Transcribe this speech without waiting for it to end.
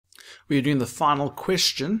We're doing the final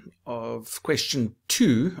question of question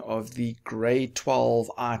 2 of the grade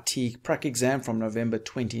 12 IT Prac exam from November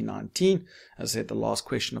 2019. As I said, the last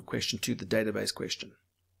question of question 2, the database question.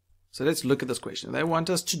 So let's look at this question. They want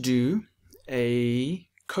us to do a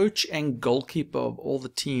coach and goalkeeper of all the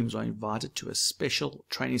teams are invited to a special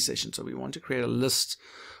training session. So we want to create a list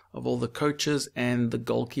of all the coaches and the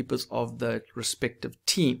goalkeepers of the respective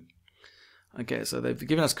team. Okay, so they've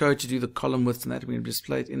given us code to do the column width and that. We're going to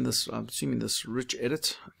display it in this, I'm assuming this rich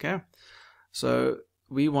edit. Okay, so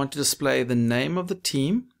we want to display the name of the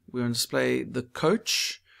team. We want to display the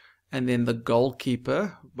coach and then the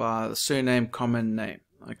goalkeeper by the surname, common name.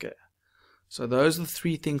 Okay, so those are the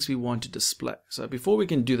 3 things we want to display. So before we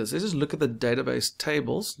can do this, let's just look at the database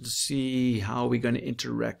tables to see how we're going to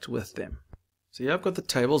interact with them. So here I've got the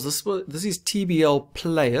tables. This is TBL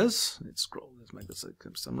players. Let's scroll. Let's make this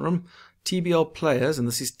some room. TBL players, and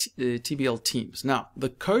this is TBL teams. Now, the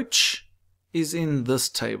coach is in this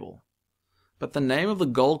table, but the name of the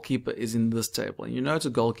goalkeeper is in this table. And you know it's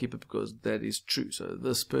a goalkeeper because that is true. So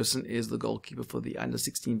this person is the goalkeeper for the under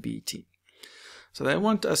 16B team. So they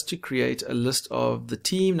want us to create a list of the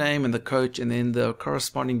team name and the coach and then the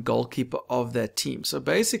corresponding goalkeeper of that team. So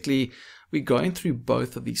basically, we're going through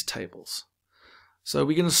both of these tables. So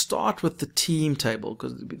we're going to start with the team table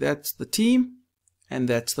because that's the team and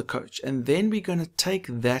that's the coach. And then we're going to take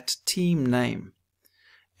that team name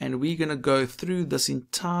and we're going to go through this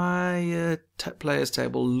entire players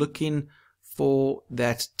table looking for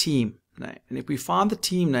that team name. And if we find the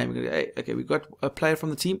team name, we're going to go, hey, okay, we've got a player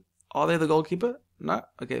from the team. Are they the goalkeeper? No.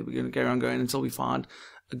 Okay, we're going to carry on going until we find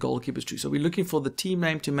a goalkeeper is true. So we're looking for the team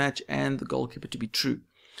name to match and the goalkeeper to be true.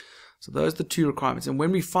 So those are the 2 requirements. And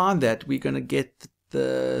when we find that, we're going to get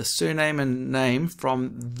the surname and name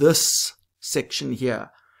from this section here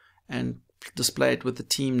and display it with the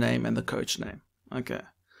team name and the coach name. Okay.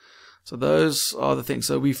 So those are the things.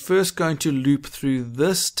 So we're first going to loop through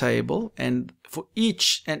this table, and for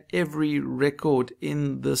each and every record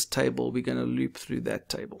in this table, we're going to loop through that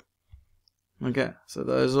table. Okay. So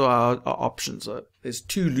those are our options. So there's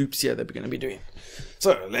 2 loops here that we're going to be doing.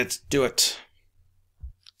 So let's do it.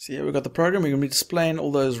 So here we've got the program. We're going to be displaying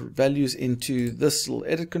all those values into this little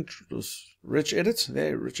edit control, rich edit,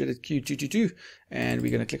 there, rich edit Q2.2.2, and we're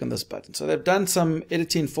going to click on this button. So they've done some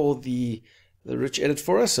editing for the rich edit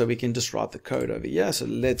for us, so we can just write the code over here. So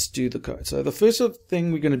let's do the code. So the first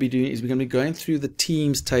thing we're going to be doing is we're going to be going through the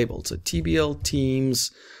teams table. So TBL teams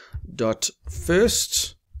dot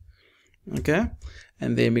first, okay,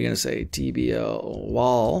 and then we're going to say TBL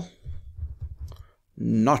while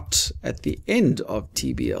not at the end of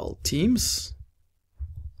TBL teams.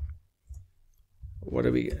 What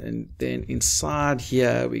are we? And then inside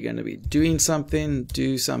here we're going to be doing something,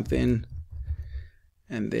 do something,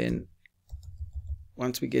 and then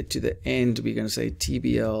once we get to the end we're going to say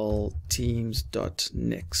TBL teams dot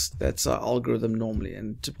next. That's our algorithm normally,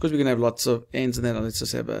 and because we're going to have lots of ends and then let's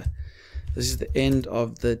just have a, this is the end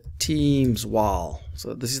of the teams while.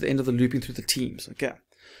 So this is the end of the looping through the teams. Okay,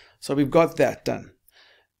 so we've got that done.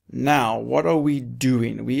 Now, what are we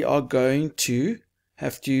doing? We are going to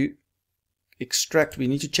have to extract. We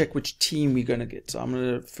need to check which team we're going to get. So I'm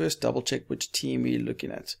going to first double check which team we're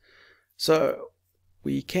looking at. So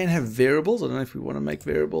we can have variables. I don't know if we want to make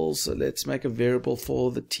variables. So let's make a variable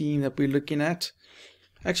for the team that we're looking at.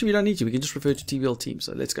 Actually, we don't need to. We can just refer to TBL team.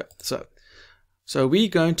 So let's go. So we're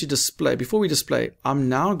going to display, before we display, I'm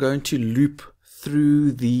now going to loop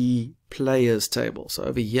through the players table. So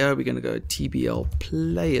over here we're going to go TBL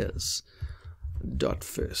players dot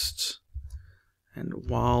first, and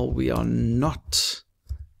while we are not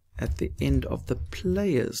at the end of the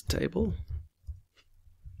players table,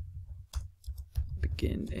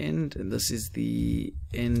 begin end, and this is the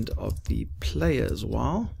end of the players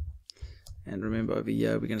while. And remember over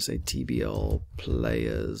here we're going to say TBL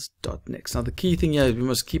players dot next. Now the key thing here is we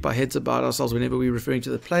must keep our heads about ourselves whenever we're referring to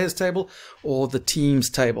the players table or the teams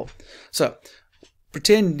table. So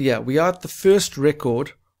pretend, yeah, we are at the first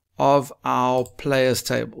record of our players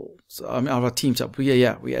table. So I mean of our team table.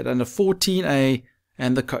 Yeah, we had under 14A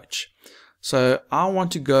and the coach. So I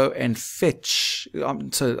want to go and fetch.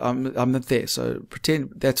 So I'm not there. So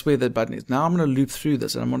pretend that's where the button is. Now I'm going to loop through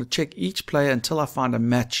this and I'm going to check each player until I find a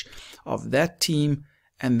match of that team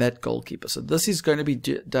and that goalkeeper. So this is going to be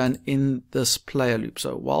done in this player loop.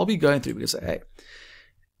 So while we're going through, we can say, hey,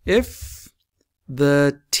 if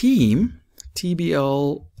the team,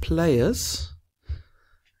 TBL players,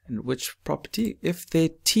 and which property, if their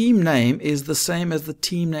team name is the same as the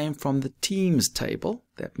team name from the teams table,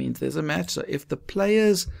 that means there's a match. So if the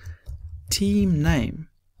player's team name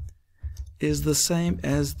is the same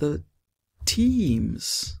as the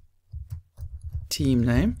team's team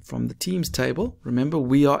name from the teams table. Remember,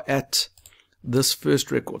 we are at this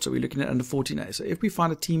first record, so we're looking at under 14A. So if we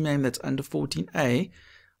find a team name that's under 14A,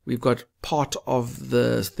 we've got part of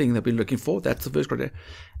the thing that we're looking for. That's the first criteria.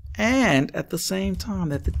 And at the same time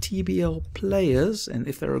that the TBL players, and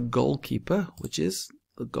if they're a goalkeeper, which is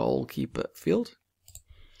the goalkeeper field,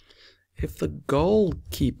 if the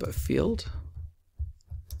goalkeeper field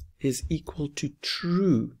is equal to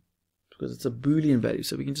true, because it's a Boolean value,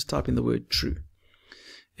 so we can just type in the word true.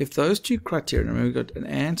 If those two criteria, remember we've got an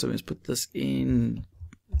and, so let's put this in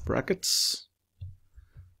brackets.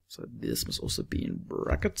 So this must also be in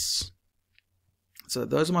brackets. So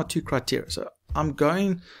those are my two criteria. So I'm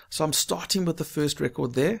starting with the first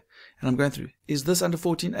record there, and I'm going through. Is this under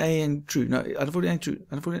 14A and true? No, under 14A and true.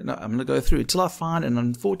 Under 14A, no, I'm going to go through until I find an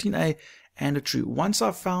under 14A and a true. Once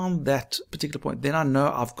I've found that particular point, then I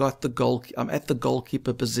know I've got the goal. I'm at the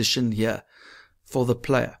goalkeeper position here for the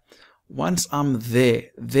player. Once I'm there,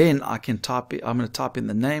 then I can type it. I'm going to type in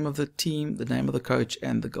the name of the team, the name of the coach,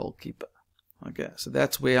 and the goalkeeper. Okay, so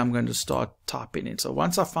that's where I'm going to start typing in. So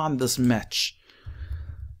once I find this match,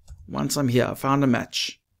 once I'm here, I found a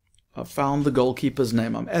match. I found the goalkeeper's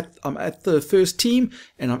name. I'm at the first team,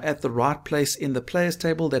 and I'm at the right place in the players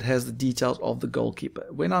table that has the details of the goalkeeper.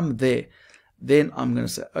 When I'm there, then I'm going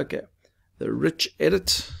to say, okay, the rich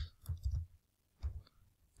edit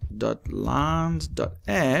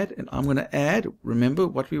 .lines.add, and I'm going to add, remember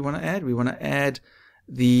what we want to add? We want to add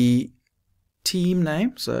the team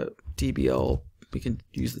name. So TBL, we can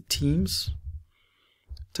use the teams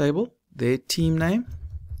table, their team name.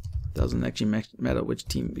 Doesn't actually matter which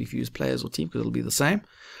team, if you use players or team, because it'll be the same.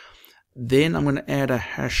 Then I'm going to add a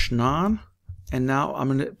 #9, and now I'm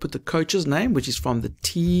going to put the coach's name, which is from the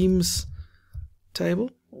teams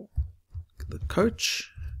table, the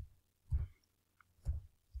coach.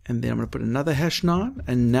 And then I'm going to put another #9,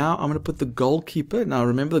 and now I'm going to put the goalkeeper. Now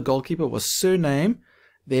remember, the goalkeeper was surname,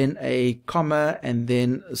 then a comma, and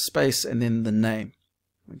then a space, and then the name.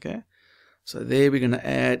 Okay, so there we're going to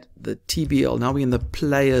add the TBL. Now we're in the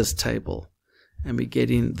players table, and we get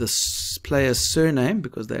in the player's surname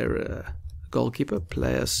because they're a goalkeeper,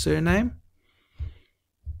 player's surname.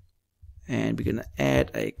 And we're going to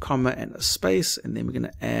add a comma and a space, and then we're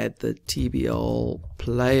going to add the TBL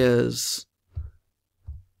players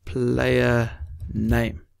player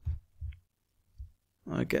name.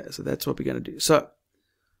 Okay, so that's what we're going to do. So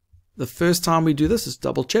the first time we do this is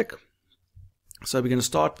double check. So we're going to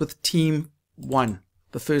start with team 1,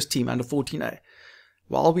 the first team under 14A.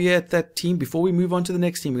 While we're at that team, before we move on to the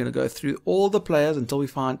next team, we're going to go through all the players until we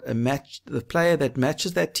find a match, the player that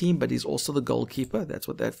matches that team, but is also the goalkeeper. That's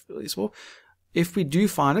what that is for. If we do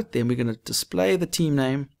find it, then we're going to display the team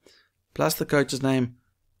name plus the coach's name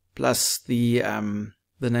plus the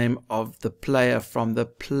name of the player from the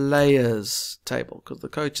players table, because the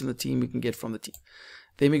coach and the team we can get from the team.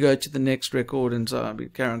 Then we go to the next record, and so on. We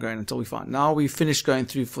carry on going until we find. Now we've finished going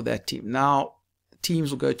through for that team. Now the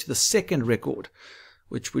teams will go to the second record,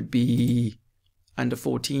 which would be under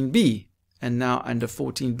 14B. And now under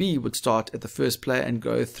 14B would start at the first player and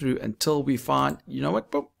go through until we find, you know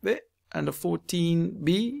what, boom, there, under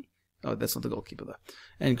 14B. Oh, that's not the goalkeeper though.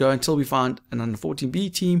 And go until we find an under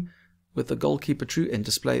 14B team with the goalkeeper true and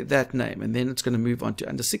display that name. And then it's going to move on to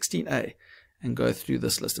under 16A and go through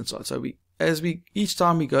this list and so on. So each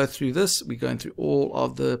time we go through this, we're going through all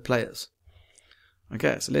of the players.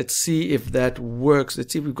 Okay, so let's see if that works.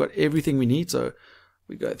 Let's see if we've got everything we need. So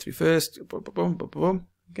we go through first. Boom, boom, boom, boom.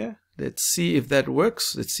 Okay, let's see if that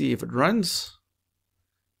works. Let's see if it runs.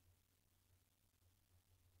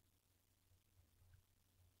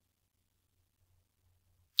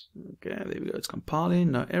 Okay, there we go. It's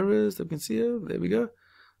compiling. No errors that we can see here. There we go.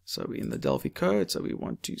 So we're in the Delphi code. So we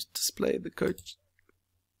want to display the coach.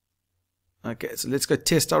 Okay, so let's go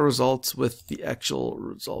test our results with the actual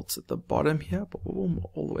results at the bottom here. Boom,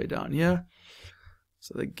 all the way down here.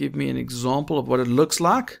 So they give me an example of what it looks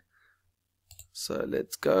like. So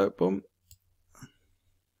let's go. Boom.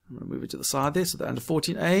 I'm going to move it to the side there. So the under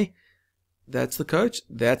 14A, that's the coach.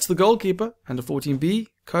 That's the goalkeeper. Under 14B,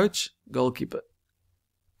 coach, goalkeeper.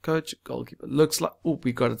 Coach, goalkeeper. Looks like, oh,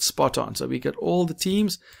 we got it spot on. So we got all the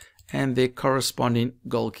teams and their corresponding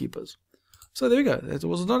goalkeepers. So there we go. It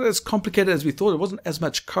was not as complicated as we thought. It wasn't as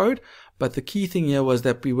much code, but the key thing here was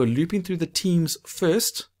that we were looping through the teams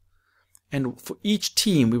first, and for each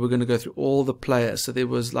team we were going to go through all the players. So there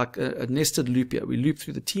was like a nested loop here. We looped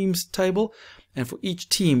through the teams table, and for each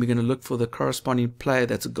team we're going to look for the corresponding player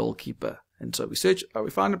that's a goalkeeper. And so we search, we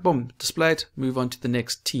find it, boom, display it, move on to the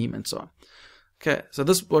next team, and so on. Okay, so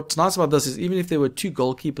what's nice about this is even if there were two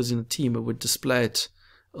goalkeepers in a team, it would display it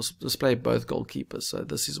display both goalkeepers. So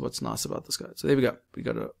this is what's nice about this code. So there we go. We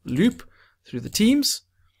got a loop through the teams.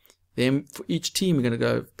 Then for each team, we're going to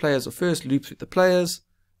go players are first, loop through the players,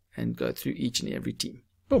 and go through each and every team.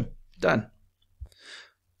 Boom, done.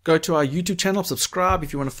 Go to our YouTube channel, subscribe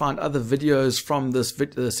if you want to find other videos from this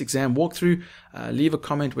exam walkthrough. Leave a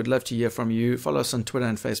comment, we'd love to hear from you. Follow us on Twitter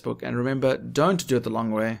and Facebook. And remember, don't do it the long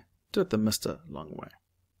way, do it the Mr. Long way.